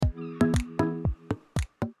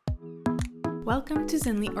Welcome to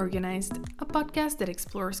Zenly Organized, a podcast that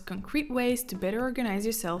explores concrete ways to better organize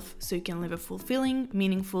yourself so you can live a fulfilling,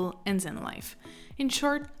 meaningful, and Zen life. In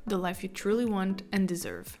short, the life you truly want and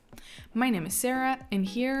deserve. My name is Sarah, and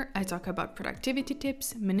here I talk about productivity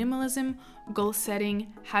tips, minimalism, goal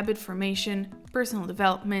setting, habit formation, personal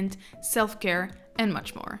development, self-care, and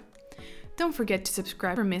much more. Don't forget to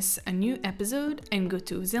subscribe or miss a new episode, and go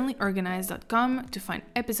to zenlyorganized.com to find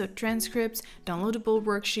episode transcripts, downloadable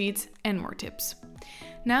worksheets, and more tips.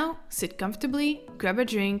 Now, sit comfortably, grab a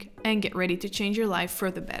drink, and get ready to change your life for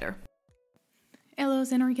the better. Hello,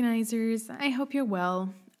 Zen organizers. I hope you're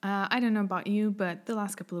well. I don't know about you, but the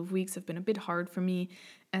last couple of weeks have been a bit hard for me,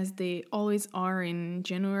 as they always are in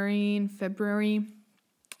January and February.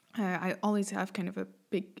 I always have kind of a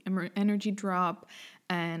big energy drop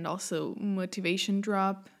and also motivation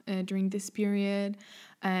drop during this period.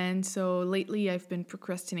 And so lately I've been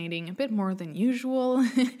procrastinating a bit more than usual.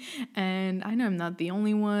 And I know I'm not the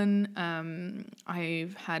only one.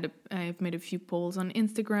 I've made a few polls on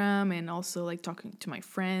Instagram and also like talking to my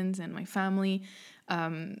friends and my family.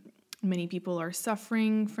 Many people are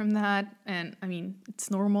suffering from that. And I mean,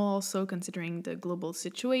 it's normal also considering the global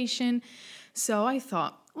situation. So I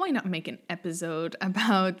thought, why not make an episode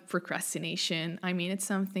about procrastination? I mean, it's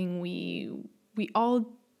something we all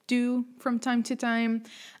do from time to time,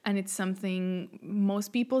 and it's something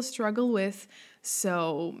most people struggle with.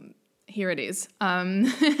 So here it is. In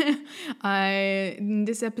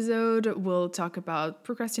this episode, we'll talk about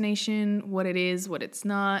procrastination, what it is, what it's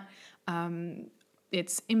not,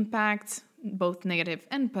 its impact, both negative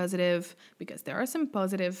and positive, because there are some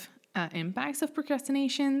positive impacts of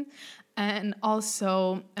procrastination, and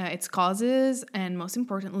also its causes, and most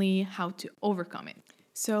importantly, how to overcome it.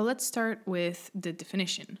 So let's start with the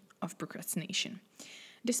definition of procrastination.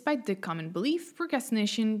 Despite the common belief,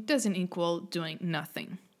 procrastination doesn't equal doing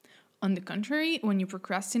nothing. On the contrary, when you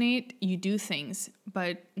procrastinate, you do things,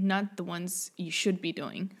 but not the ones you should be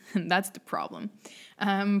doing. And that's the problem.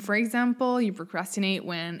 For example, you procrastinate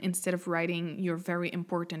when instead of writing your very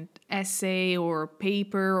important essay or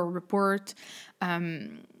paper or report,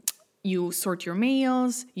 you sort your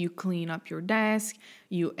mails, you clean up your desk,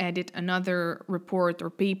 you edit another report or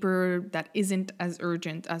paper that isn't as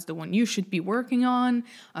urgent as the one you should be working on.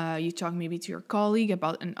 You talk maybe to your colleague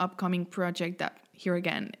about an upcoming project that, here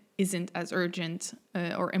again, isn't as urgent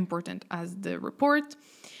or important as the report.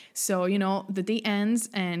 So, the day ends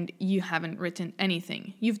and you haven't written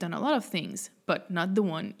anything. You've done a lot of things, but not the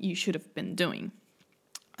one you should have been doing.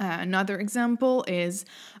 Another example is,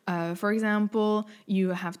 for example, you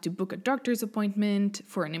have to book a doctor's appointment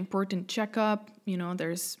for an important checkup.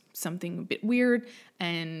 There's something a bit weird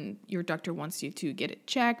and your doctor wants you to get it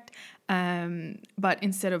checked. But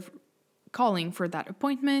instead of calling for that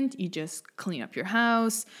appointment, you just clean up your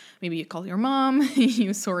house. Maybe you call your mom,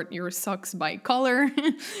 you sort your socks by color,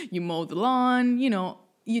 you mow the lawn,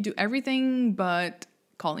 you do everything but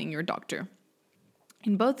calling your doctor.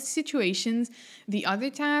 In both situations, the other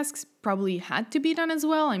tasks probably had to be done as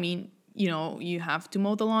well. I mean, you have to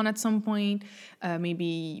mow the lawn at some point.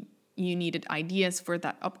 Maybe you needed ideas for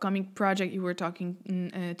that upcoming project you were talking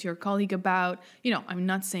to your colleague about. I'm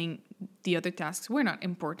not saying the other tasks were not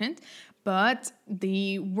important, but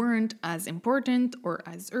they weren't as important or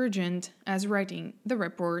as urgent as writing the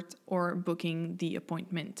report or booking the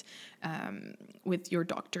appointment with your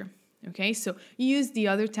doctor. Okay, so you use the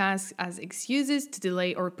other tasks as excuses to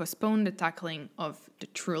delay or postpone the tackling of the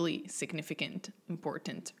truly significant,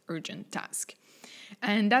 important, urgent task.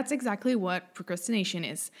 And that's exactly what procrastination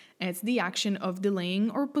is. It's the action of delaying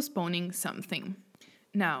or postponing something.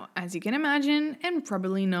 Now, as you can imagine, and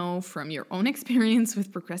probably know from your own experience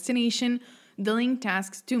with procrastination, delaying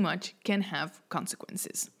tasks too much can have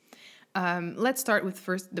consequences. Let's start with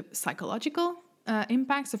first the psychological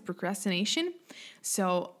impacts of procrastination.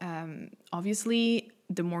 So, obviously,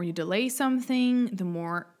 the more you delay something, the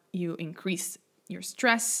more you increase your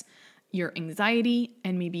stress, your anxiety,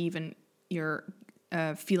 and maybe even your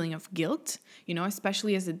feeling of guilt,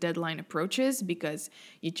 especially as the deadline approaches, because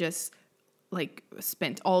you just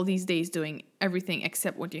spent all these days doing everything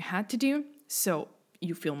except what you had to do. So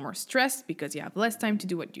you feel more stressed because you have less time to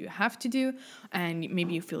do what you have to do. And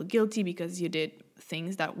maybe you feel guilty because you did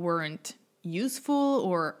things that weren't useful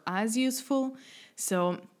or as useful.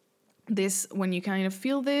 So when you kind of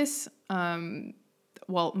feel this,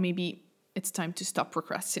 maybe it's time to stop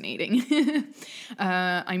procrastinating.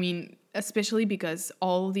 Especially because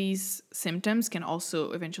all these symptoms can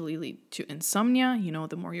also eventually lead to insomnia.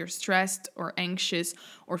 The more you're stressed or anxious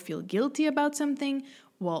or feel guilty about something,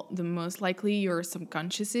 well, the most likely your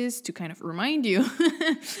subconscious is to kind of remind you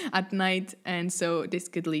at night. And so this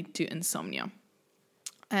could lead to insomnia.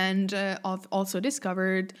 And I've also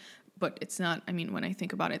discovered, but it's not, I mean, when I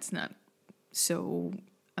think about it, it's not so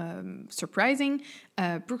surprising.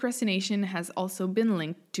 Procrastination has also been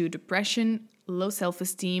linked to depression, low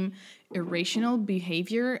self-esteem, irrational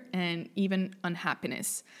behavior, and even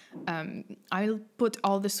unhappiness. I'll put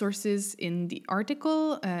all the sources in the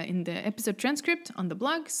article, in the episode transcript on the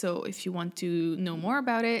blog. So if you want to know more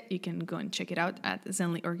about it, you can go and check it out at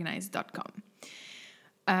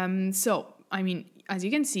zenlyorganized.com. So, I mean, as you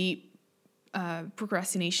can see,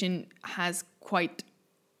 procrastination has quite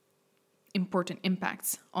important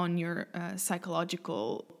impacts on your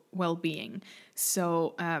psychological well-being.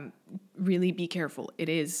 So really be careful. It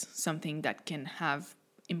is something that can have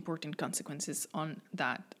important consequences on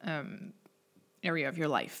that area of your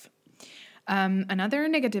life. Another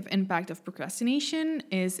negative impact of procrastination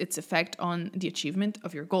is its effect on the achievement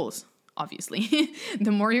of your goals. Obviously,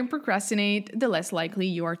 the more you procrastinate, the less likely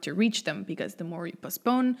you are to reach them, because the more you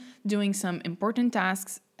postpone doing some important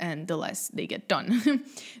tasks, and the less they get done.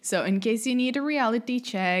 So in case you need a reality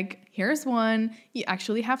check, here's one. You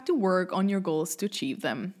actually have to work on your goals to achieve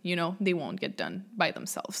them. You know, they won't get done by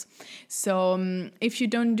themselves. So if you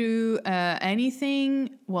don't do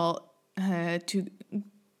anything, well, to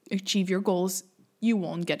achieve your goals, you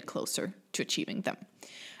won't get closer to achieving them.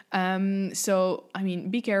 So, I mean,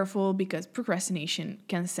 be careful, because procrastination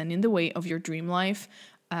can stand in the way of your dream life.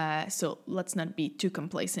 So let's not be too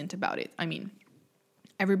complacent about it. I mean,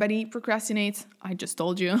 everybody procrastinates. I just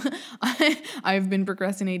told you. I've been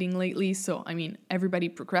procrastinating lately. So, I mean, everybody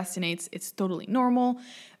procrastinates. It's totally normal.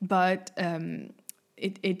 But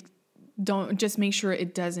it don't, just make sure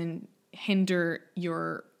it doesn't hinder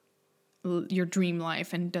your dream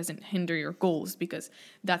life and doesn't hinder your goals, because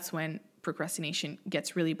that's when procrastination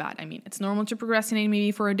gets really bad. I mean, it's normal to procrastinate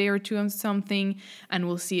maybe for a day or two on something, and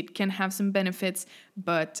we'll see it can have some benefits,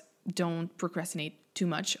 but don't procrastinate too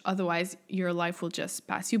much. Otherwise, your life will just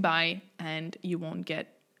pass you by and you won't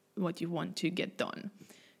get what you want to get done.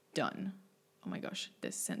 Oh my gosh,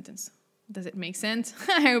 this sentence. Does it make sense?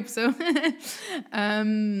 I hope so.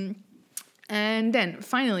 And then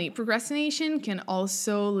finally, procrastination can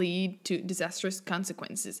also lead to disastrous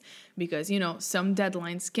consequences, because, you know, some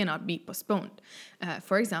deadlines cannot be postponed.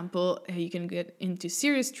 For example, you can get into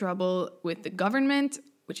serious trouble with the government,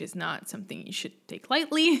 which is not something you should take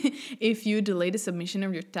lightly, if you delay the submission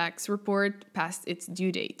of your tax report past its due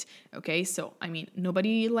date. Okay, so I mean,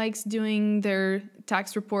 nobody likes doing their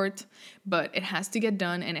tax report, but it has to get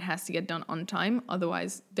done, and it has to get done on time.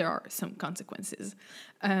 Otherwise, there are some consequences.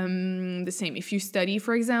 The same if you study,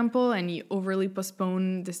 for example, and you overly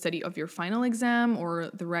postpone the study of your final exam or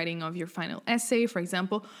the writing of your final essay, for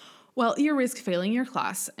example. Well, you risk failing your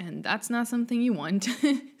class, and that's not something you want.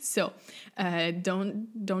 So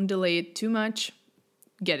don't delay it too much.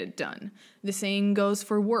 Get it done. The same goes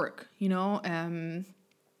for work. You know,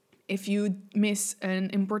 if you miss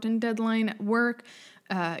an important deadline at work,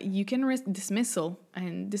 you can risk dismissal.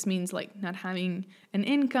 And this means like not having an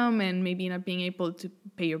income and maybe not being able to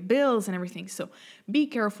pay your bills and everything. So be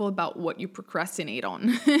careful about what you procrastinate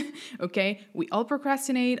on. Okay? We all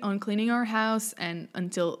procrastinate on cleaning our house, and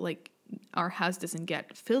until like our house doesn't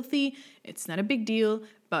get filthy, it's not a big deal,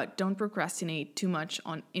 but don't procrastinate too much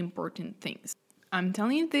on important things. I'm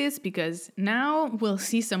telling you this because now we'll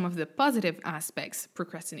see some of the positive aspects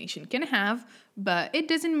procrastination can have, but it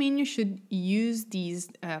doesn't mean you should use these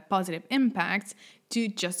positive impacts to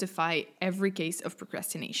justify every case of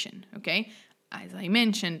procrastination, okay? As I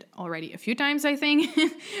mentioned already a few times, I think,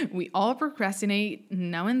 we all procrastinate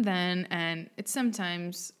now and then, and it's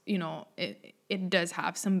sometimes, you know, it does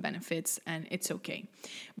have some benefits, and it's okay.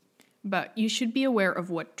 But you should be aware of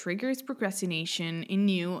what triggers procrastination in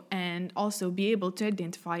you, and also be able to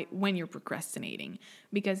identify when you're procrastinating,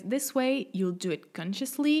 because this way you'll do it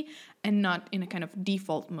consciously and not in a kind of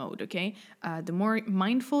default mode, okay? The more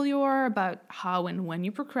mindful you are about how and when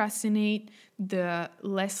you procrastinate, the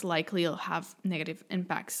less likely you'll have negative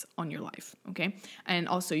impacts on your life, okay? And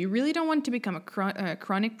also, you really don't want to become a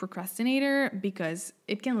chronic procrastinator, because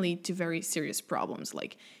it can lead to very serious problems,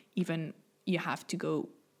 like even you have to go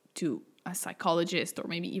to a psychologist, or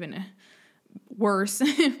maybe even worse.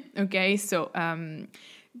 Okay, so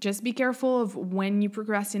just be careful of when you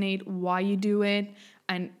procrastinate, why you do it,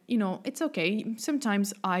 and you know, it's okay.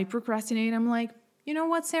 Sometimes I procrastinate. I'm like, you know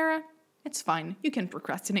what, Sarah, it's fine. You can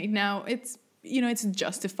procrastinate now. It's, you know, it's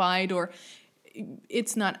justified, or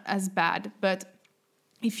it's not as bad. But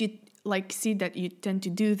if you like see that you tend to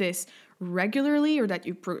do this regularly, or that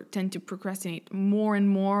you tend to procrastinate more and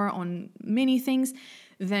more on many things,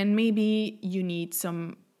 then maybe you need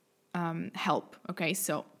some help. Okay,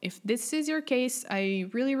 so if this is your case, I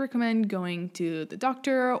really recommend going to the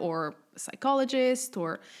doctor or a psychologist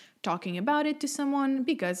or talking about it to someone,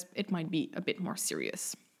 because it might be a bit more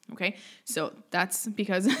serious. Okay, so that's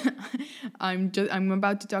because I'm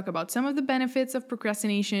about to talk about some of the benefits of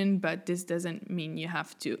procrastination, but this doesn't mean you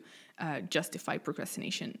have to justify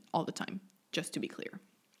procrastination all the time, just to be clear.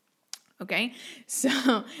 Okay,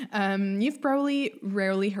 so you've probably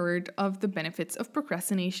rarely heard of the benefits of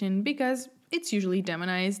procrastination because it's usually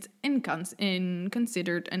demonized and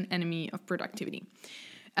considered an enemy of productivity.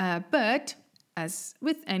 But as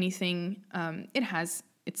with anything, it has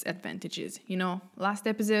its advantages. Last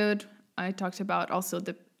episode, I talked about also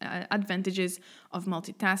the advantages of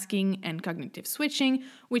multitasking and cognitive switching,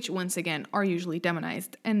 which once again are usually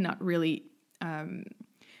demonized and not really,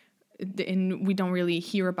 we don't really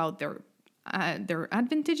hear about their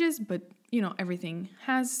advantages, but everything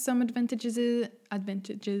has some advantages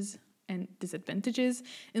and disadvantages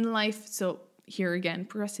in life. So here again,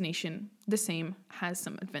 procrastination, the same, has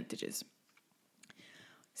some advantages.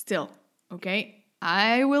 Still, okay,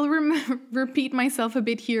 I will repeat myself a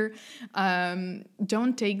bit here.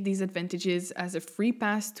 Don't take these advantages as a free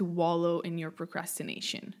pass to wallow in your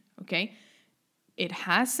procrastination, okay? It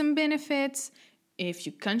has some benefits if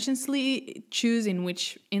you consciously choose in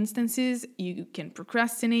which instances you can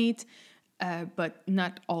procrastinate, but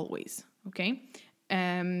not always, okay?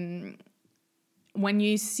 When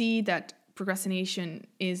you see that procrastination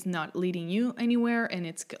is not leading you anywhere and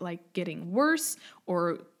it's like getting worse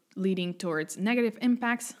or leading towards negative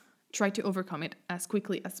impacts, try to overcome it as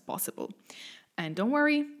quickly as possible. And don't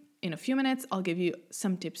worry, in a few minutes, I'll give you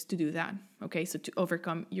some tips to do that, okay? So to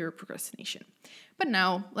overcome your procrastination. But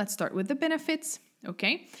now let's start with the benefits,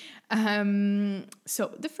 okay?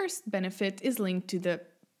 So the first benefit is linked to the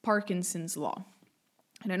Parkinson's law.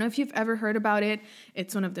 I don't know if you've ever heard about it.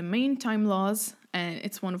 It's one of the main time laws, and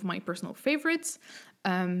it's one of my personal favorites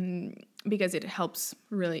because it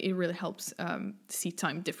really helps see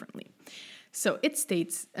time differently. So it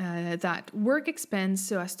states that work expands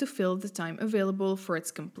so as to fill the time available for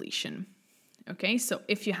its completion. Okay, so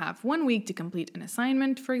if you have 1 week to complete an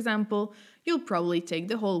assignment, for example, you'll probably take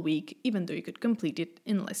the whole week, even though you could complete it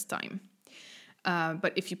in less time.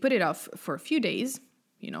 But if you put it off for a few days,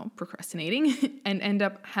 procrastinating, and end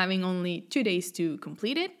up having only 2 days to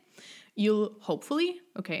complete it, you'll hopefully,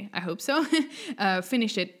 okay, I hope so,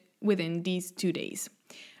 finish it within these 2 days.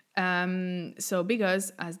 So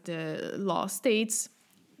because, as the law states,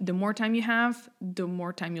 the more time you have, the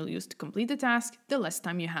more time you'll use to complete the task. The less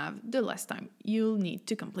time you have, the less time you'll need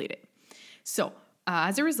to complete it. So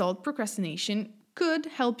as a result, procrastination could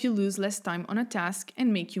help you lose less time on a task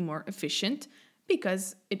and make you more efficient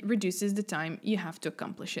because it reduces the time you have to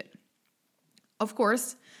accomplish it. Of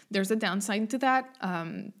course, there's a downside to that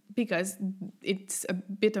because it's a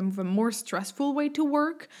bit of a more stressful way to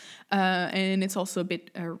work, and it's also a bit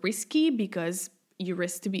risky because you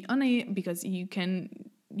risk to be because you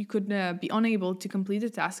could be unable to complete the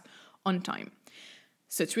task on time.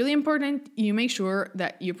 So it's really important you make sure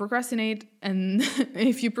that you procrastinate, and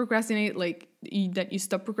if you procrastinate, that you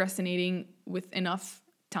stop procrastinating with enough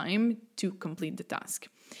time to complete the task.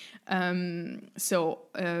 Also,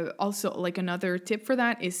 another tip for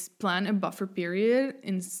that is plan a buffer period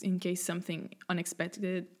in case something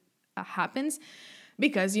unexpected happens,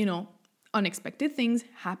 because unexpected things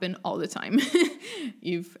happen all the time.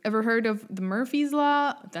 You've ever heard of the Murphy's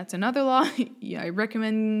Law? That's another law. Yeah, I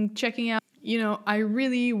recommend checking out. I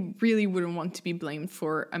really, really wouldn't want to be blamed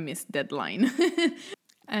for a missed deadline.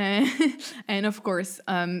 And of course,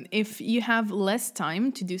 if you have less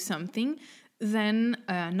time to do something, then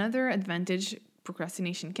another advantage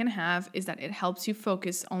procrastination can have is that it helps you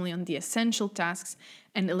focus only on the essential tasks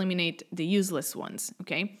and eliminate the useless ones,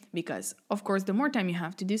 okay? Because, of course, the more time you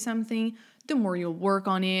have to do something, the more you'll work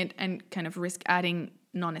on it and kind of risk adding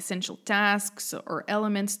non-essential tasks or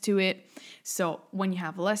elements to it. So when you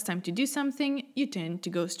have less time to do something, you tend to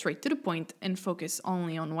go straight to the point and focus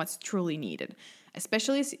only on what's truly needed,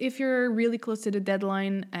 especially if you're really close to the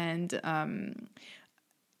deadline and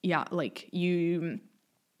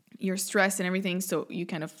you're stressed and everything, so you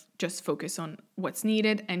kind of just focus on what's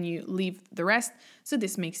needed and you leave the rest. So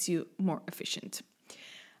this makes you more efficient.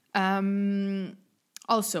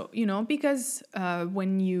 Also, because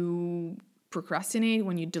when you procrastinate,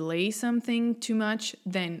 when you delay something too much,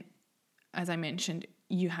 then, as I mentioned,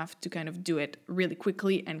 you have to kind of do it really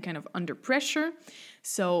quickly and kind of under pressure.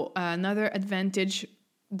 So another advantage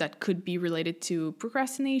that could be related to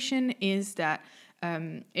procrastination is that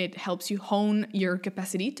It helps you hone your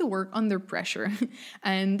capacity to work under pressure.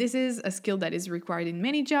 And this is a skill that is required in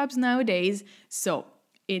many jobs nowadays. So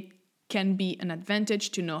it can be an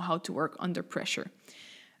advantage to know how to work under pressure.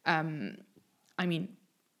 I mean,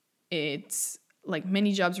 it's like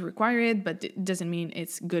many jobs require it, but it doesn't mean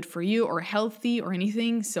it's good for you or healthy or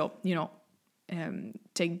anything. So,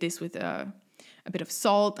 take this with a bit of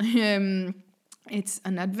salt. It's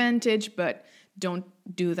an advantage, but don't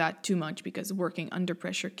do that too much, because working under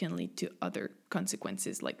pressure can lead to other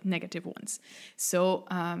consequences, like negative ones. So,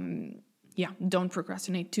 don't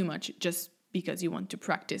procrastinate too much just because you want to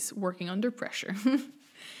practice working under pressure.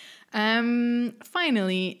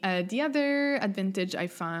 Finally, the other advantage I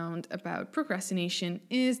found about procrastination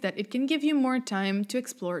is that it can give you more time to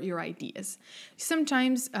explore your ideas.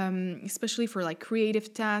 Sometimes, especially for like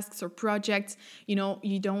creative tasks or projects, you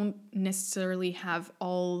don't necessarily have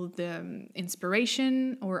all the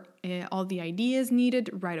inspiration or all the ideas needed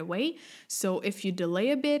right away. So if you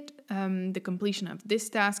delay a bit the completion of this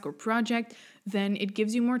task or project, then it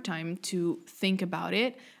gives you more time to think about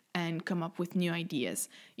it and come up with new ideas.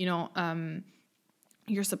 Your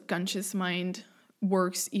subconscious mind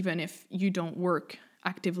works even if you don't work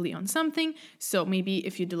actively on something. So maybe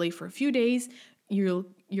if you delay for a few days,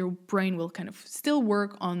 your brain will kind of still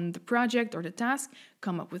work on the project or the task,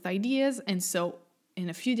 come up with ideas. And so in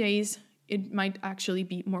a few days, it might actually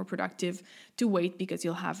be more productive to wait, because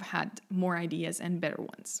you'll have had more ideas and better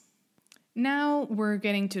ones. Now we're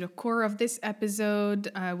getting to the core of this episode,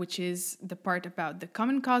 which is the part about the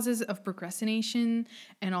common causes of procrastination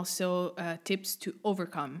and also tips to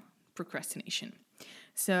overcome procrastination.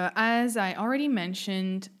 So, as I already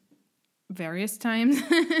mentioned various times,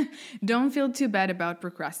 don't feel too bad about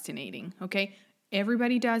procrastinating, okay?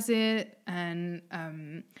 Everybody does it, and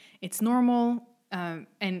it's normal.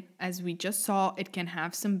 And as we just saw, it can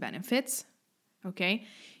have some benefits, okay?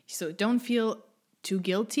 So don't feel too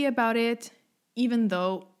guilty about it, even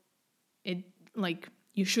though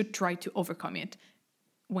you should try to overcome it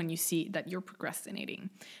when you see that you're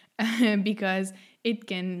procrastinating, because it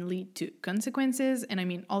can lead to consequences. And I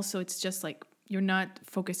mean, also, it's just like you're not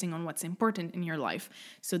focusing on what's important in your life.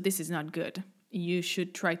 So this is not good. You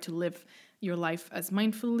should try to live your life as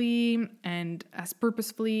mindfully and as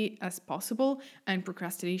purposefully as possible. And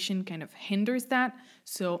procrastination kind of hinders that.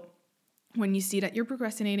 So when you see that you're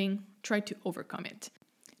procrastinating, try to overcome it.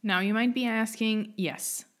 Now, you might be asking,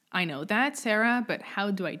 yes, I know that, Sarah, but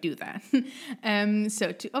how do I do that?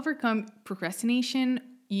 So to overcome procrastination,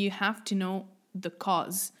 you have to know the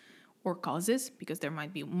cause or causes, because there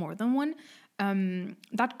might be more than one,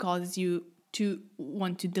 that causes you to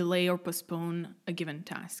want to delay or postpone a given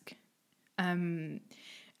task. And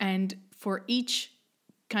for each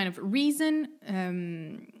kind of reason,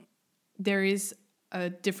 there is a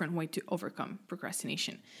different way to overcome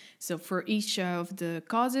procrastination. So for each of the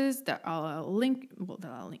causes that I'll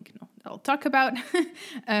talk about,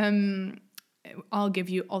 I'll give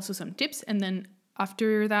you also some tips, and then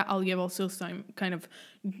after that, I'll give also some kind of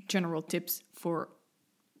general tips for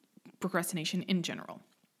procrastination in general.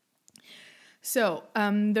 So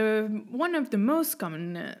the one of the most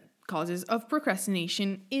common causes of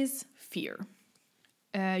procrastination is fear.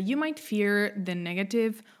 You might fear the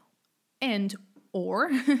negative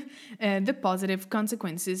or the positive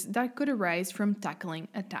consequences that could arise from tackling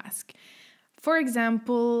a task. For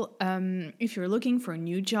example, if you're looking for a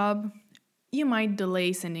new job, you might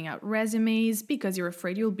delay sending out resumes because you're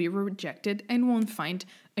afraid you'll be rejected and won't find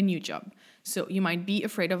a new job. So you might be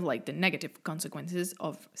afraid of the negative consequences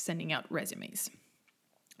of sending out resumes.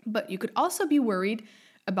 But you could also be worried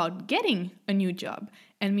about getting a new job,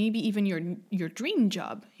 and maybe even your dream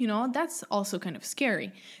job. That's also kind of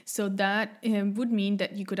scary. So that would mean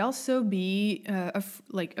that you could also be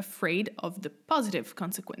afraid of the positive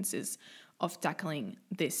consequences of tackling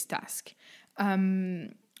this task.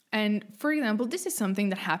 And for example, this is something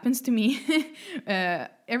that happens to me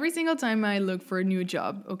every single time I look for a new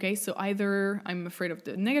job. Okay, so either I'm afraid of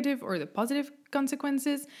the negative or the positive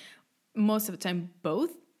consequences. Most of the time,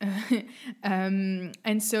 both. And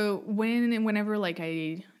so whenever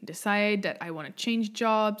I decide that I want to change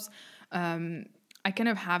jobs, I kind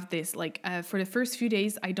of have this for the first few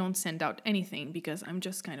days, I don't send out anything because I'm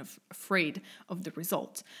just kind of afraid of the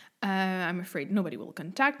result. I'm afraid nobody will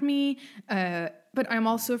contact me, but I'm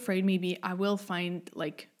also afraid maybe I will find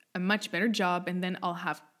a much better job, and then I'll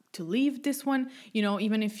have to leave this one.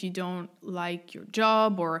 Even if you don't like your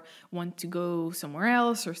job or want to go somewhere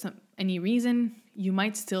else or any reason, you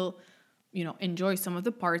might still enjoy some of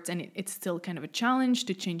the parts, and it's still kind of a challenge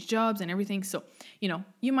to change jobs and everything. So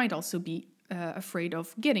you might also be afraid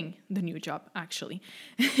of getting the new job, actually.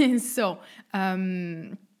 So,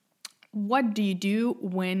 what do you do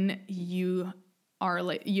when you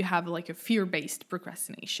have like a fear-based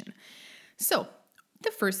procrastination? So,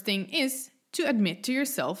 the first thing is to admit to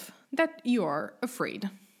yourself that you are afraid.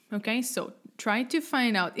 Okay, so try to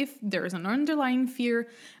find out if there is an underlying fear,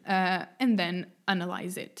 and then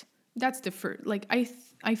analyze it. That's the first.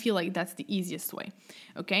 I feel like that's the easiest way.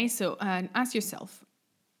 Okay, so ask yourself: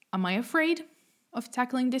 am I afraid of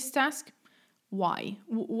tackling this task? Why?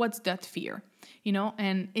 What's that fear?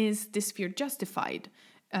 And is this fear justified?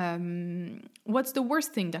 What's the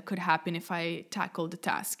worst thing that could happen if I tackle the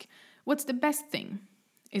task? What's the best thing?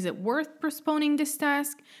 Is it worth postponing this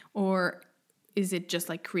task, or is it just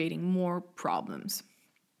like creating more problems?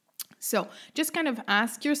 So just kind of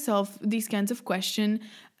ask yourself these kinds of questions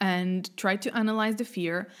and try to analyze the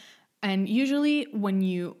fear. And usually when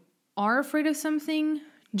you are afraid of something,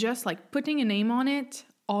 just like putting a name on it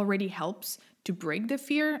already helps to break the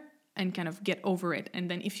fear and kind of get over it. And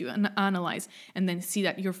then if you analyze and then see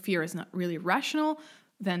that your fear is not really rational,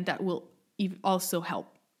 then that will also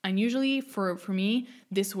help. And usually for me,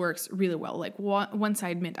 this works really well. Like once I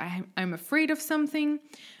admit I'm afraid of something,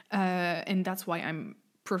 and that's why I'm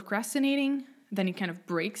procrastinating, then it kind of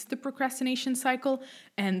breaks the procrastination cycle,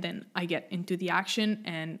 and then I get into the action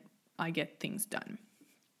and I get things done.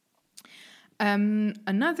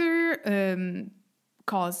 Another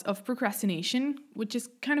cause of procrastination, which is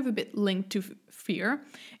kind of a bit linked to fear,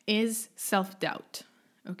 is self-doubt.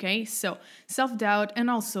 Okay, so self-doubt and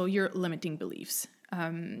also your limiting beliefs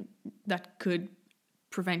that could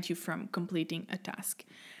prevent you from completing a task.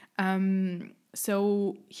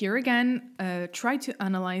 So here again, try to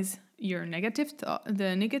analyze your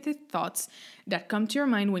the negative thoughts that come to your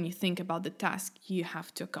mind when you think about the task you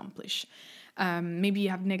have to accomplish. Maybe you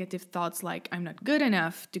have negative thoughts like, I'm not good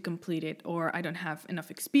enough to complete it, or I don't have enough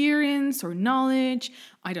experience or knowledge,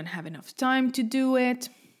 I don't have enough time to do it.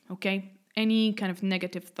 Okay, any kind of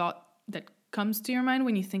negative thought that comes to your mind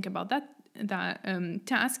when you think about that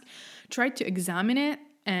task, try to examine it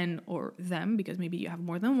or them, because maybe you have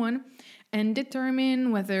more than one, and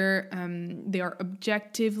determine whether they are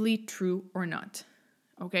objectively true or not.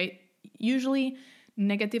 Okay, usually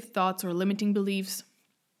negative thoughts or limiting beliefs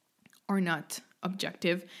are not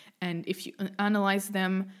objective, and if you analyze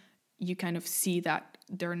them, you kind of see that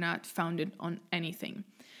they're not founded on anything.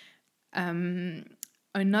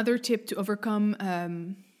 Another tip to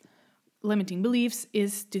overcome limiting beliefs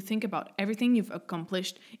is to think about everything you've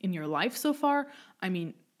accomplished in your life so far. I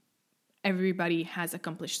mean, everybody has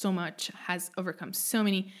accomplished so much, has overcome so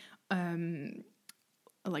many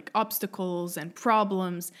obstacles and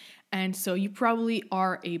problems, and so you probably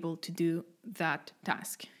are able to do that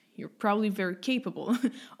task. You're probably very capable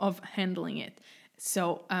of handling it.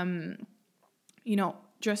 So,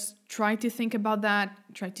 just try to think about that.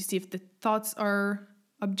 Try to see if the thoughts are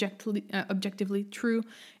objectively true.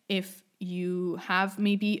 If you have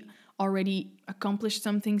maybe already accomplished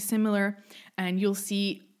something similar, and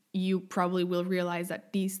you probably will realize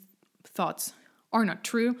that these thoughts are not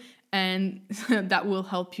true, and that will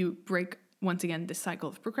help you break, once again, the cycle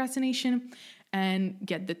of procrastination and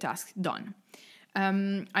get the task done.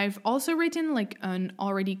 I've also written an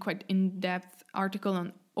already quite in-depth article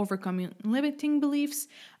on overcoming limiting beliefs.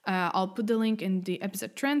 I'll put the link in the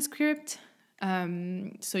episode transcript,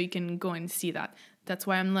 so you can go and see that. That's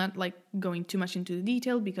why I'm not going too much into the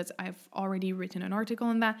detail, because I've already written an article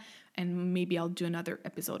on that, and maybe I'll do another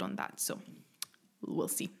episode on that. So we'll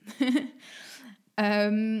see.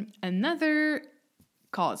 Another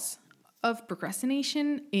cause of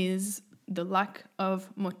procrastination is the lack of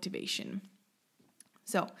motivation.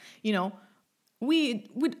 So, we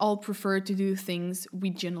would all prefer to do things we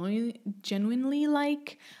genuinely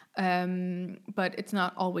like, but it's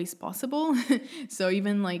not always possible. So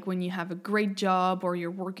even when you have a great job or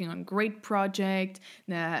you're working on a great project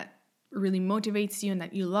that really motivates you and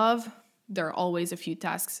that you love, there are always a few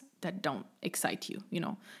tasks that don't excite you.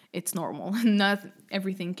 It's normal. Not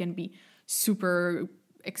everything can be super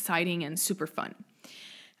exciting and super fun.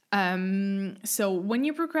 So when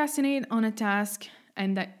you procrastinate on a task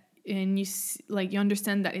and you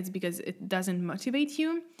understand that it's because it doesn't motivate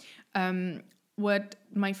you, what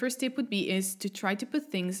my first tip would be is to try to put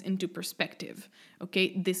things into perspective.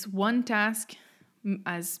 Okay, this one task,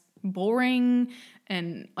 as boring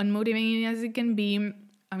and unmotivating as it can be,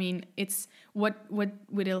 I mean, it's what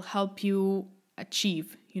will help you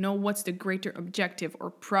achieve. What's the greater objective or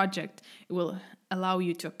project it will allow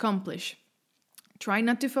you to accomplish. Try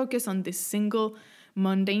not to focus on this single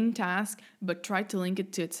mundane task, but try to link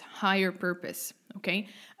it to its higher purpose. Okay,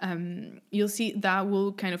 you'll see that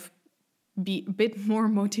will kind of be a bit more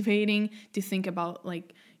motivating to think about,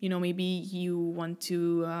 like, maybe you want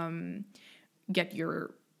to get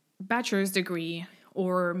your bachelor's degree,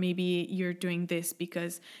 or maybe you're doing this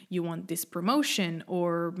because you want this promotion,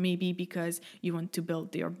 or maybe because you want to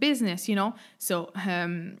build your business, So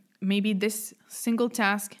maybe this single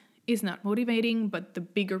task is not motivating, but the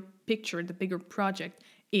bigger picture, the bigger project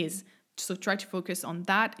is. So try to focus on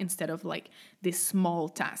that instead of like this small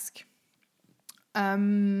task.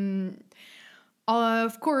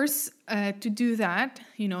 Of course, to do that,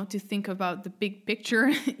 to think about the big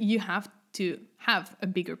picture, you have to have a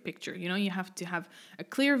bigger picture. You have to have a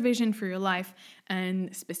clear vision for your life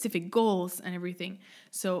and specific goals and everything.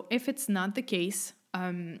 So if it's not the case,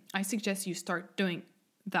 I suggest you start doing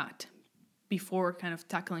that before kind of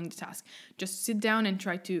tackling the task. Just sit down and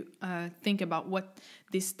try to think about what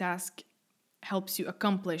this task helps you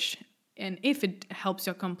accomplish, and if it helps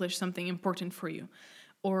you accomplish something important for you,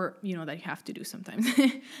 or that you have to do sometimes.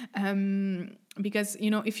 Because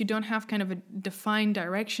if you don't have kind of a defined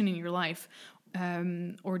direction in your life,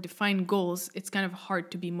 or defined goals, it's kind of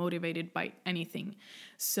hard to be motivated by anything.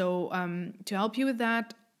 So to help you with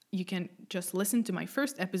that, you can just listen to my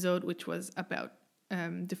first episode, which was about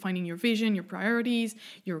defining your vision, your priorities,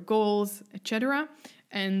 your goals, etc.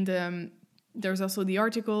 And there's also the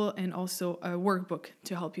article and also a workbook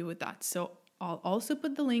to help you with that. So I'll also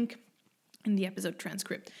put the link in the episode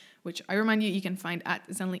transcript, which I remind you can find at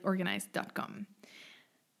zenlyorganized.com.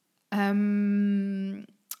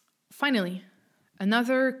 Finally,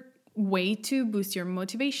 another way to boost your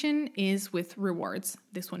motivation is with rewards.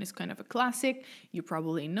 This one is kind of a classic. You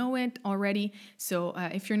probably know it already. So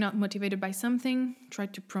if you're not motivated by something, try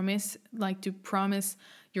to promise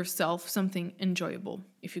yourself something enjoyable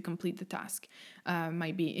if you complete the task.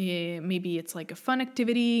 Maybe it's like a fun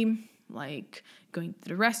activity, like going to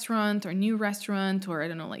the restaurant or a new restaurant, or I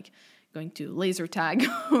don't know, like going to laser tag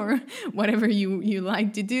or whatever you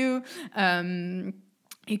like to do.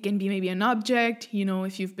 It can be maybe an object,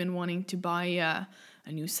 if you've been wanting to buy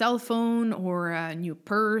a new cell phone or a new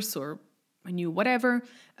purse or a new whatever,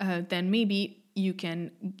 then maybe you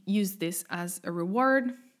can use this as a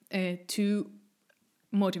reward to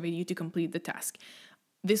motivate you to complete the task.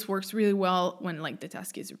 This works really well when like the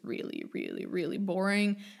task is really, really, really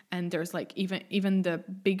boring, and there's like even the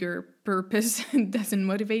bigger purpose doesn't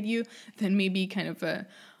motivate you. Then maybe kind of a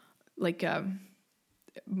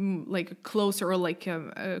closer or like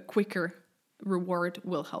a quicker reward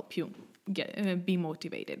will help you be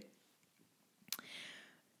motivated.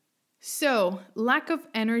 So lack of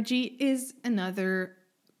energy is another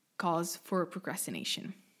cause for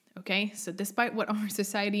procrastination. Okay, so despite what our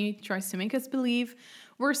society tries to make us believe,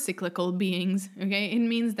 we're cyclical beings. Okay, it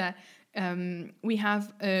means that we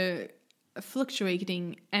have a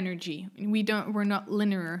fluctuating energy. We're not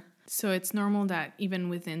linear. So it's normal that even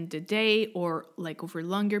within the day or like over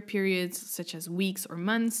longer periods, such as weeks or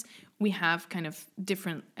months, we have kind of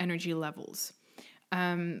different energy levels.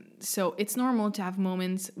 So it's normal to have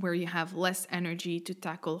moments where you have less energy to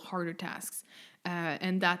tackle harder tasks.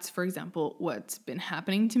 And that's, for example, what's been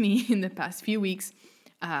happening to me in the past few weeks.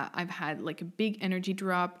 I've had like a big energy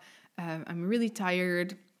drop. I'm really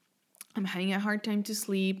tired. I'm having a hard time to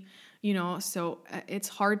sleep, so it's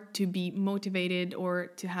hard to be motivated or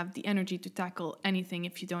to have the energy to tackle anything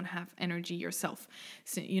if you don't have energy yourself.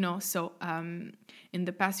 So, in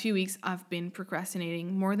the past few weeks, I've been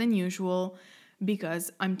procrastinating more than usual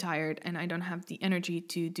because I'm tired and I don't have the energy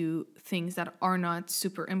to do things that are not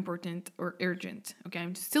super important or urgent. Okay,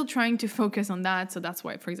 I'm still trying to focus on that. So that's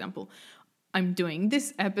why, for example, I'm doing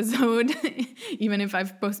this episode, even if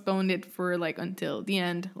I've postponed it for like until the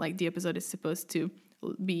end. Like the episode is supposed to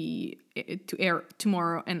air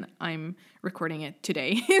tomorrow and I'm recording it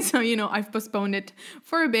today. So, I've postponed it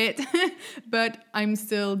for a bit, but I'm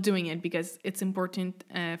still doing it because it's important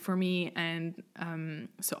for me. And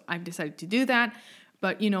so I've decided to do that.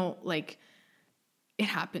 But, like it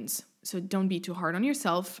happens. So don't be too hard on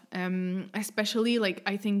yourself. Especially like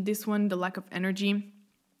I think this one, the lack of energy,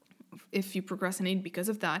 if you procrastinate because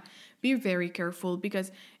of that, be very careful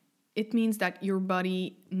because it means that your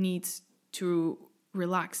body needs to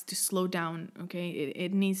relax, to slow down, okay?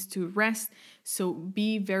 It needs to rest. So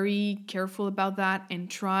be very careful about that and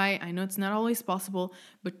try, I know it's not always possible,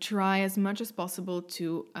 but try as much as possible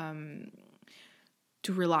to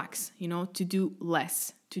relax, to do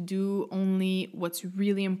less, to do only what's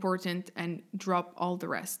really important and drop all the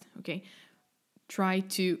rest, okay? Try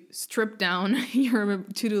to strip down your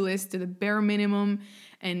to-do list to the bare minimum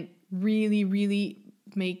and really, really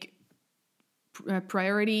make a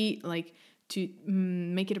priority, like to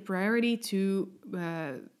make it a priority to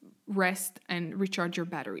rest and recharge your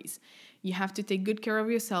batteries. You have to take good care of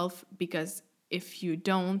yourself, because if you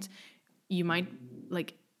don't, you might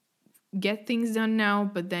like get things done now,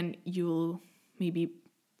 but then you'll maybe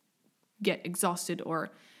get exhausted or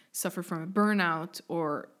suffer from a burnout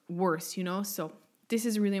or worse, So this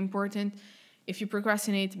is really important. If you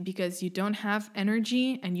procrastinate because you don't have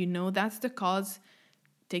energy and you know that's the cause,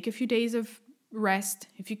 take a few days of rest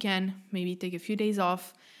if you can, maybe take a few days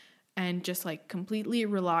off and just like completely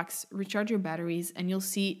relax, recharge your batteries, and you'll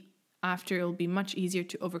see after it'll be much easier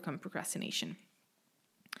to overcome procrastination.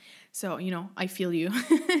 So, I feel you.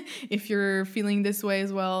 If you're feeling this way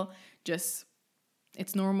as well, it's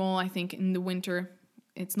normal. I think in the winter,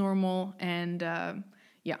 it's normal. And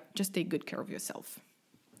just take good care of yourself.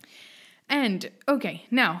 And okay,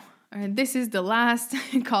 now, this is the last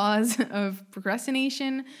cause of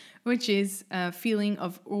procrastination, which is a feeling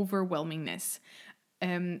of overwhelmingness.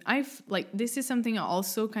 This is something I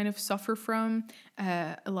also kind of suffer from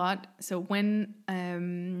a lot. So when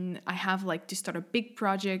I have to start a big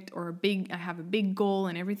project or I have a big goal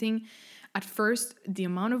and everything, at first the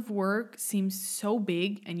amount of work seems so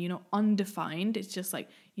big and, undefined. It's just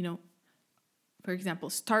for example,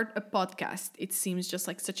 start a podcast. It seems just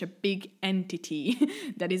like such a big entity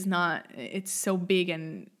that is not, it's so big,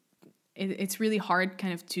 and it's really hard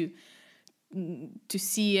kind of to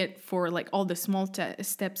see it for all the small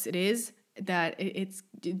steps it is, that it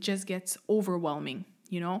just gets overwhelming,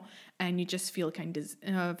 and you just feel kind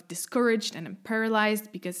of discouraged and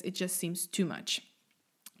paralyzed because it just seems too much.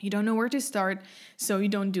 You don't know where to start, so you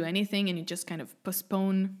don't do anything, and you just kind of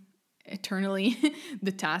postpone eternally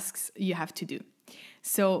the tasks you have to do.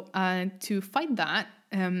 So to fight that,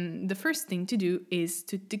 the first thing to do is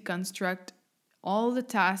to deconstruct all the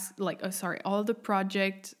tasks, all the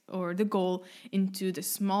project or the goal into the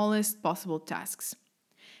smallest possible tasks.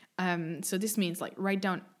 So this means write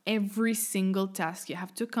down every single task you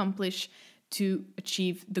have to accomplish to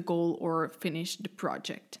achieve the goal or finish the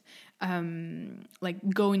project.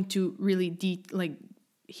 Go into really deep,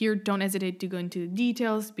 here, don't hesitate to go into the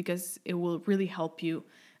details, because it will really help you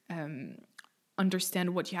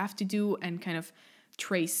understand what you have to do and kind of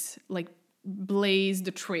trace, blaze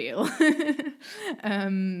the trail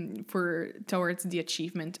towards the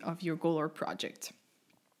achievement of your goal or project.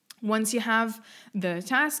 Once you have the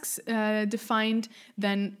tasks defined,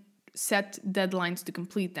 then set deadlines to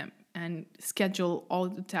complete them and schedule all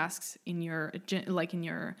the tasks in your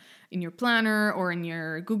in your planner or in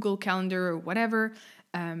your Google Calendar or whatever,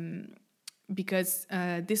 because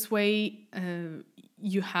this way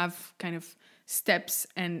you have kind of steps,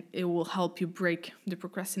 and it will help you break the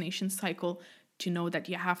procrastination cycle to know that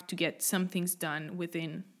you have to get some things done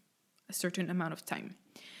within a certain amount of time.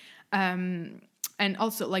 And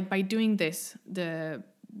also, by doing this, the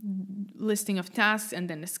listing of tasks and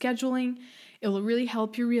then the scheduling, it will really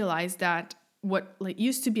help you realize that what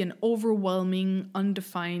used to be an overwhelming,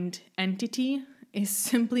 undefined entity is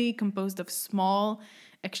simply composed of small,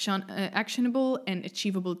 actionable and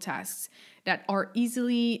achievable tasks that are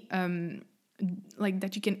easily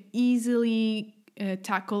that you can easily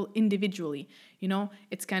tackle individually.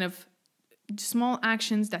 It's kind of small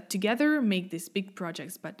actions that together make these big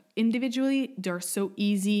projects, but individually they're so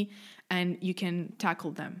easy and you can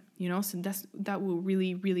tackle them, so that will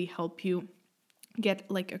really, really help you get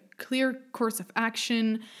a clear course of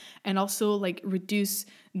action, and also reduce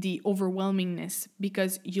the overwhelmingness,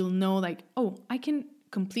 because you'll know I can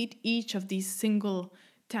complete each of these single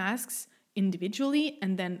tasks individually,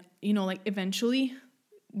 and then eventually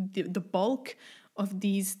the bulk of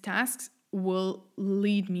these tasks will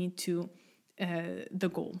lead me to the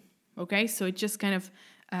goal. Okay, so it just kind of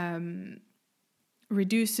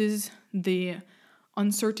reduces the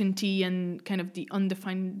uncertainty and kind of the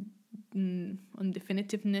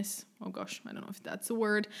undefinitiveness. Oh gosh, I don't know if that's a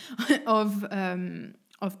word of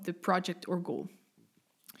the project or goal.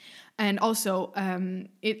 And also,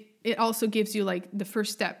 it also gives you the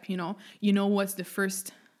first step. What's the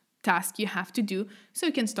first task you have to do, so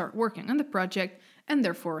you can start working on the project and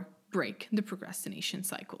therefore break the procrastination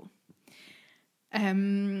cycle.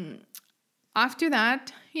 After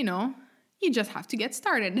that, you just have to get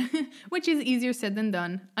started, which is easier said than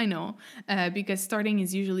done, I know, because starting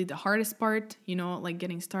is usually the hardest part,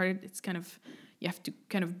 getting started. It's kind of, you have to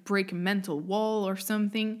kind of break a mental wall or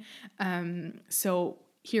something. So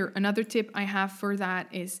here, another tip I have for that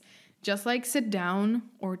is just sit down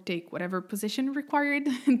or take whatever position required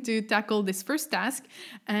to tackle this first task,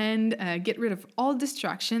 and get rid of all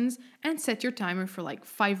distractions and set your timer for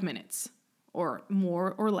 5 minutes or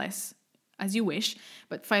more or less as you wish,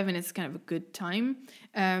 but 5 minutes is kind of a good time.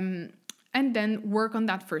 And then work on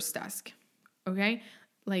that first task. Okay?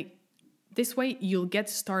 This way, you'll get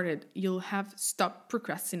started. You'll have stopped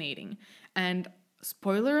procrastinating. And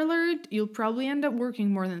spoiler alert, you'll probably end up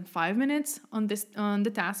working more than 5 minutes on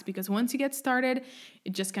the task, because once you get started,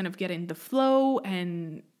 it just kind of get in the flow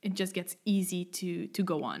and it just gets easy to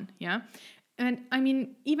go on. Yeah. And I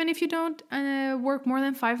mean, even if you don't work more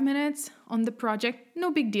than 5 minutes on the project,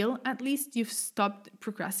 no big deal. At least you've stopped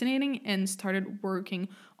procrastinating and started working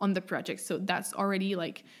on the project. So that's already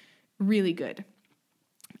like really good.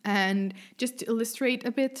 And just to illustrate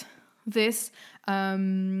a bit this,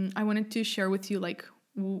 I wanted to share with you like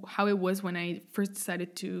how it was when I first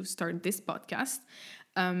decided to start this podcast.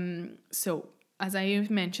 So as I have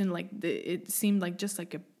mentioned, like it seemed like just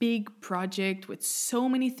like a big project with so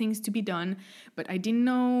many things to be done, but I didn't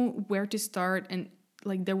know where to start. And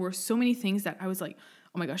like there were so many things that I was like,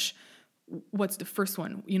 oh my gosh, what's the first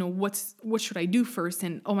one? You know, what should I do first?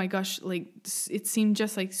 And oh my gosh, like it seemed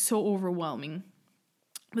just like so overwhelming.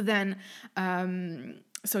 But then,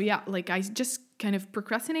 so yeah, like I just kind of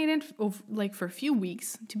procrastinated like for a few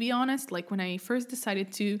weeks, to be honest. Like when I first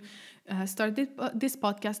decided to start this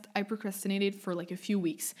podcast, I procrastinated for like a few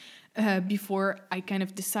weeks before I kind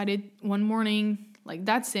of decided one morning, like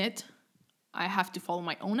that's it. I have to follow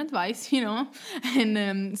my own advice, you know?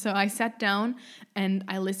 And so I sat down and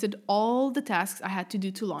I listed all the tasks I had to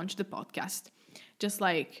do to launch the podcast. Just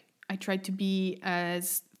like I tried to be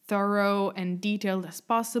as thorough and detailed as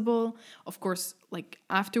possible. Of course, like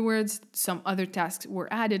afterwards, some other tasks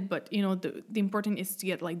were added, but you know, the important is to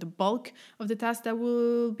get like the bulk of the tasks that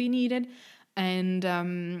will be needed. And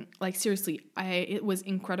like seriously, it was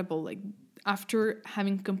incredible. Like after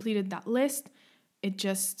having completed that list, it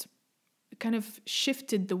just kind of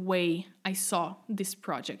shifted the way I saw this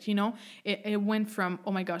project, you know? It went from,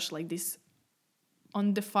 oh my gosh, like this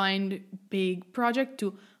undefined big project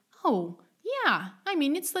to, oh, yeah, I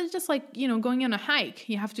mean, it's like just like, you know, going on a hike.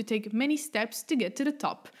 You have to take many steps to get to the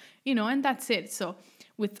top, you know, and that's it. So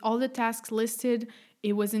with all the tasks listed,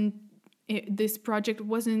 this project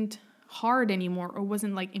wasn't hard anymore, or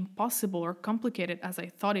wasn't like impossible or complicated as I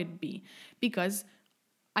thought it'd be, because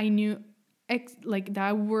I knew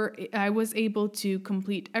I was able to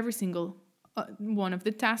complete every single one of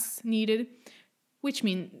the tasks needed, which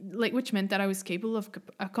meant that I was capable of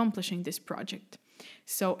accomplishing this project.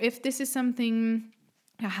 So if this is something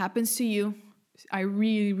that happens to you, I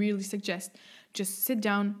really, really suggest just sit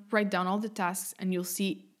down, write down all the tasks, and you'll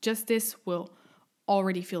see just this will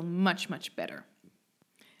already feel much, much better.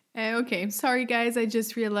 Okay, sorry guys, I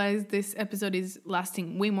just realized this episode is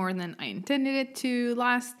lasting way more than I intended it to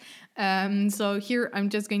last. So here I'm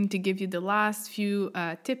just going to give you the last few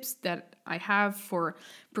tips that I have for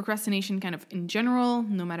procrastination kind of in general,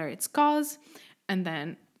 no matter its cause, and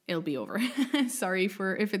then it'll be over. Sorry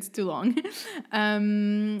for if it's too long.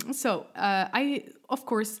 Of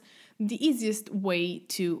course, the easiest way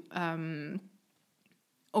to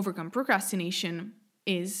overcome procrastination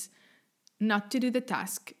is not to do the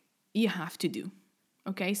task you have to do.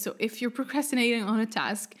 Okay, so if you're procrastinating on a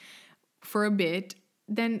task for a bit,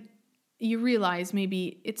 then you realize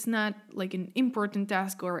maybe it's not like an important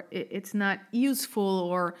task, or it's not useful,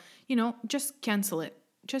 or, you know, just cancel it.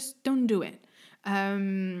 Just don't do it.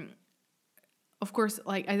 Of course,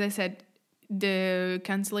 like as I said, the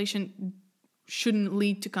cancellation shouldn't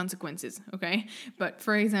lead to consequences, okay? But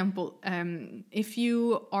for example, if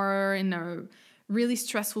you are in a really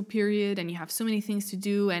stressful period and you have so many things to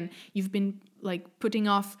do and you've been like putting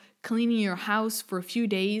off cleaning your house for a few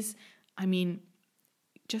days, I mean,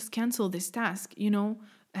 just cancel this task, you know?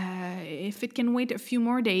 If it can wait a few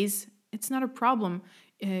more days, it's not a problem.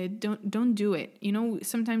 Don't do it. You know,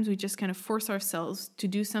 sometimes we just kind of force ourselves to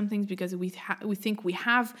do some things because we think we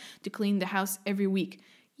have to clean the house every week.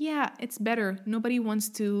 Yeah, it's better. Nobody wants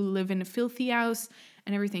to live in a filthy house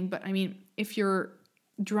and everything. But I mean, if you're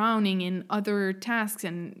drowning in other tasks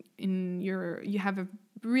and you have a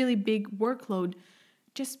really big workload,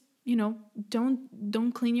 just, you know,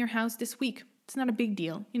 don't clean your house this week. It's not a big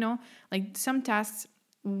deal, you know? Like some tasks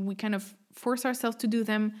we kind of force ourselves to do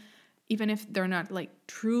them even if they're not like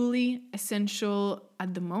truly essential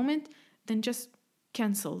at the moment, then just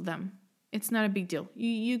cancel them. It's not a big deal.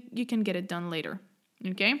 You can get it done later.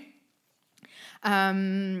 Okay?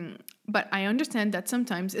 But I understand that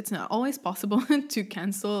sometimes it's not always possible to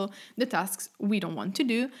cancel the tasks we don't want to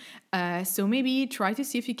do. So maybe try to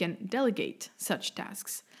see if you can delegate such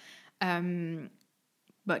tasks.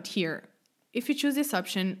 But here, if you choose this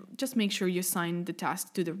option, just make sure you assign the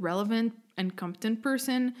task to the relevant and competent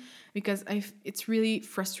person, because it's really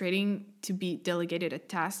frustrating to be delegated a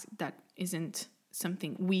task that isn't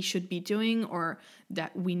something we should be doing or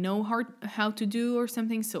that we know how to do or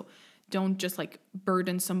something. So don't just like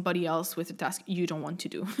burden somebody else with a task you don't want to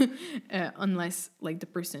do, unless like the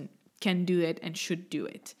person can do it and should do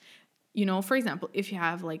it. For example, if you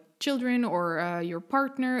have like children or your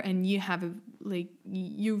partner and you have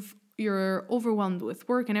you're overwhelmed with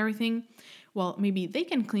work and everything, well, maybe they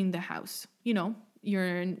can clean the house. You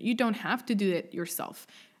don't have to do it yourself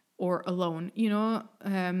or alone.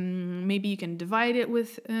 Maybe you can divide it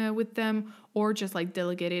with them, or just like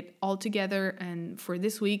delegate it all together. And for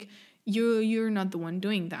this week, you're not the one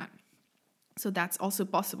doing that. So that's also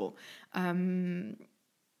possible.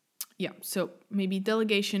 So maybe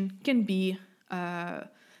delegation can be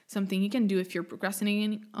something you can do if you're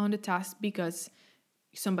procrastinating on the task because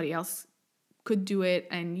somebody else could do it,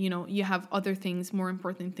 and you have other things, more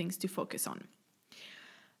important things to focus on.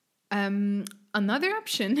 Another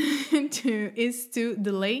option is to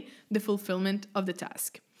delay the fulfillment of the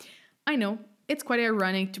task. I know it's quite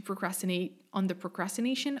ironic to procrastinate on the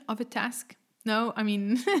procrastination of a task. No, I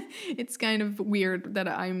mean, it's kind of weird that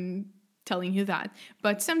I'm telling you that,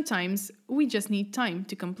 but sometimes we just need time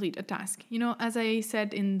to complete a task. As I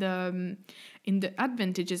said in the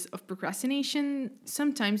advantages of procrastination,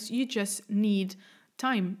 sometimes you just need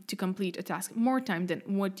time to complete a task, more time than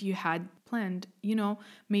what you had planned.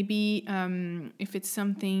 Maybe if it's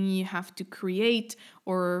something you have to create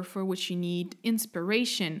or for which you need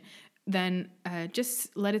inspiration, then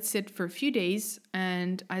just let it sit for a few days.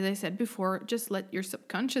 And as I said before, just let your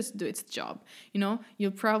subconscious do its job.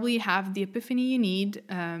 You'll probably have the epiphany you need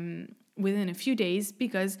within a few days,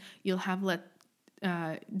 because you'll have let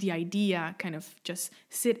the idea kind of just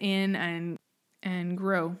sit in and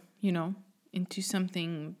grow, into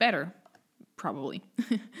something better, probably.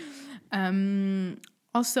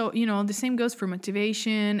 Also, the same goes for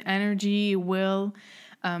motivation, energy, will.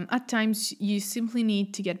 At times, you simply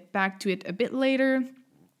need to get back to it a bit later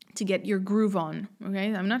to get your groove on,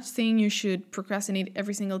 okay? I'm not saying you should procrastinate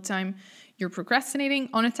every single time you're procrastinating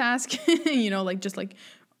on a task, just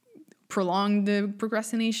prolong the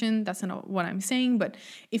procrastination. That's not what I'm saying. But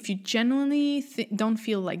if you genuinely don't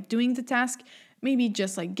feel like doing the task, maybe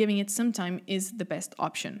just like giving it some time is the best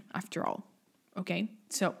option after all, okay?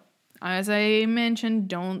 So as I mentioned,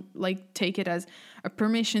 don't take it as a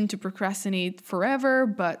permission to procrastinate forever,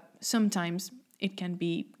 but sometimes it can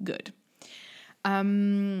be good.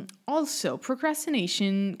 Also,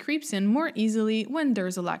 procrastination creeps in more easily when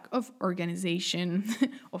there's a lack of organization.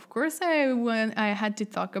 Of course, I had to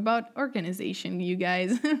talk about organization, you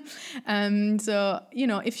guys. So,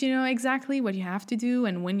 if you know exactly what you have to do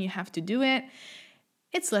and when you have to do it,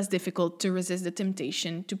 it's less difficult to resist the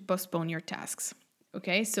temptation to postpone your tasks.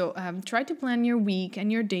 Okay, so try to plan your week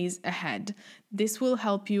and your days ahead. This will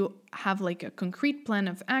help you have a concrete plan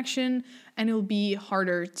of action, and it'll be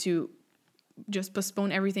harder to just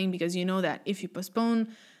postpone everything, because you know that if you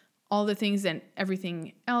postpone all the things, then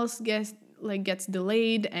everything else gets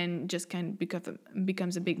delayed and just kind of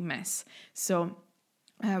becomes a big mess. So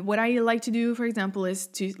what I like to do, for example, is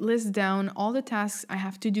to list down all the tasks I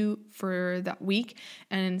have to do for that week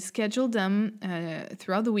and schedule them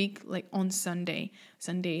throughout the week, like on Sunday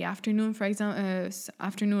afternoon, for example,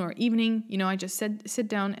 afternoon or evening. I just sit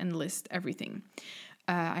down and list everything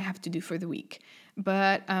I have to do for the week.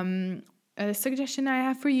 But a suggestion I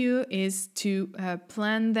have for you is to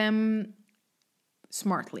plan them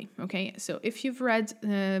smartly, okay? So if you've read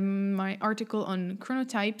my article on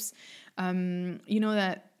chronotypes, you know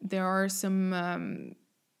that there are some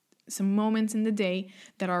moments in the day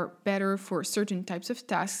that are better for certain types of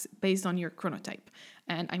tasks based on your chronotype.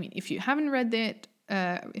 And I mean, if you haven't read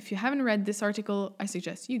this article, I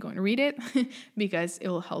suggest you go and read it because it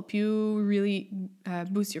will help you really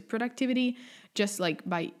boost your productivity, just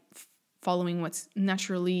by following what's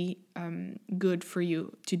naturally good for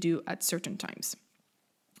you to do at certain times.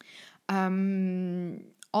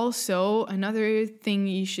 Also, another thing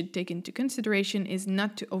you should take into consideration is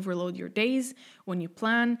not to overload your days when you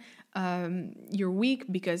plan your week,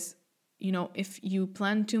 because if you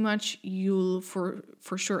plan too much, you'll for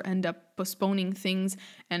sure end up postponing things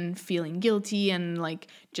and feeling guilty and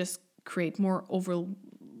just create more overwhelm.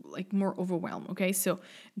 Okay, so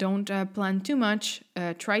don't plan too much.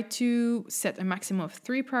 Try to set a maximum of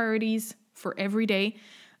 3 priorities for every day,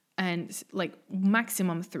 and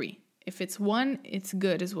maximum 3. If it's 1, it's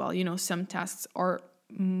good as well. Some tasks are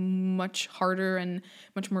much harder and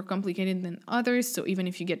much more complicated than others. So even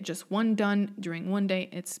if you get just 1 done during one day,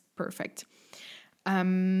 it's perfect.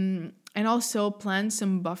 And also plan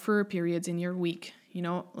some buffer periods in your week.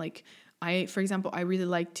 For example, I really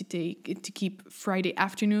like to keep Friday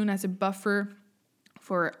afternoon as a buffer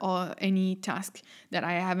for any task that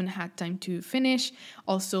I haven't had time to finish.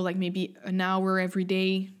 Also, maybe an hour every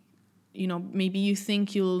day maybe you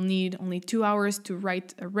think you'll need only 2 hours to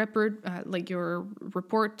write a report, your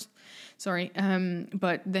report,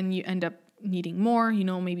 but then you end up needing more,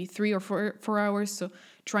 maybe 3 or 4 hours. So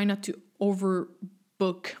try not to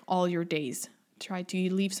overbook all your days. Try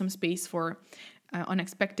to leave some space for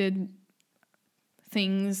unexpected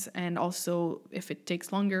things, and also if it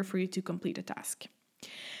takes longer for you to complete a task.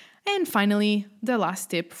 And finally, the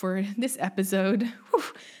last tip for this episode,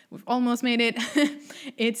 we've almost made it.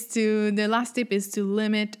 The last tip is to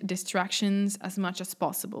limit distractions as much as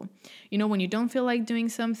possible. When you don't feel like doing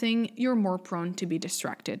something, you're more prone to be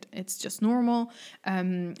distracted. It's just normal.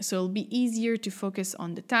 So it'll be easier to focus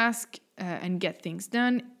on the task and get things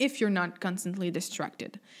done if you're not constantly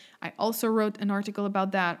distracted. I also wrote an article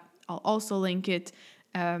about that. I'll also link it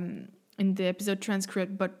in the episode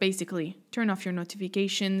transcript, but basically turn off your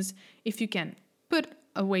notifications. If you can, put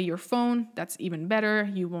away your phone. That's even better.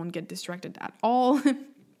 You won't get distracted at all.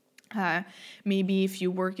 Maybe if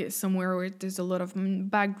you work somewhere where there's a lot of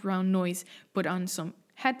background noise, put on some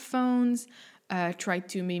headphones. Try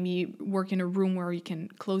to maybe work in a room where you can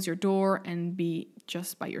close your door and be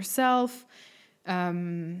just by yourself.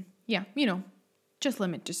 Just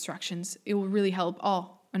limit distractions. It will really help.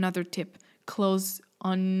 Another tip, close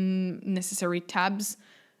unnecessary tabs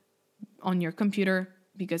on your computer,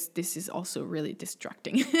 because this is also really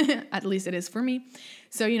distracting. At least it is for me.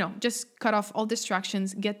 So, just cut off all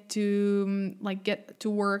distractions, get to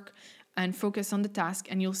work and focus on the task,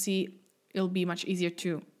 and you'll see it'll be much easier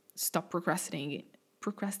to stop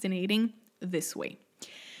procrastinating this way.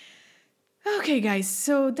 Okay, guys,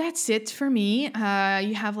 so that's it for me.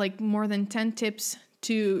 You have more than 10 tips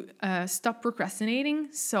to stop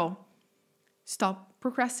procrastinating. So stop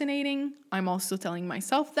procrastinating. I'm also telling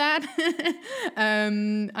myself that.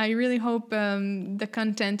 I really hope the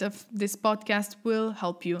content of this podcast will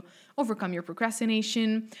help you overcome your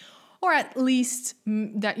procrastination, or at least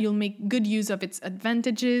that you'll make good use of its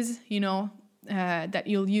advantages, that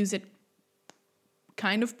you'll use it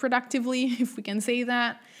kind of productively, if we can say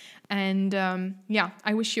that. And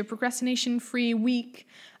I wish you a procrastination-free week,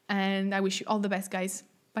 and I wish you all the best, guys.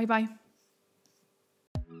 Bye-bye.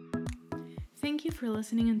 Thank you for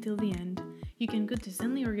listening until the end. You can go to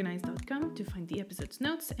zenlyorganized.com to find the episode's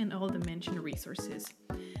notes and all the mentioned resources.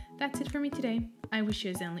 That's it for me today. I wish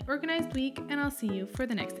you a zenly organized week, and I'll see you for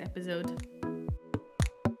the next episode.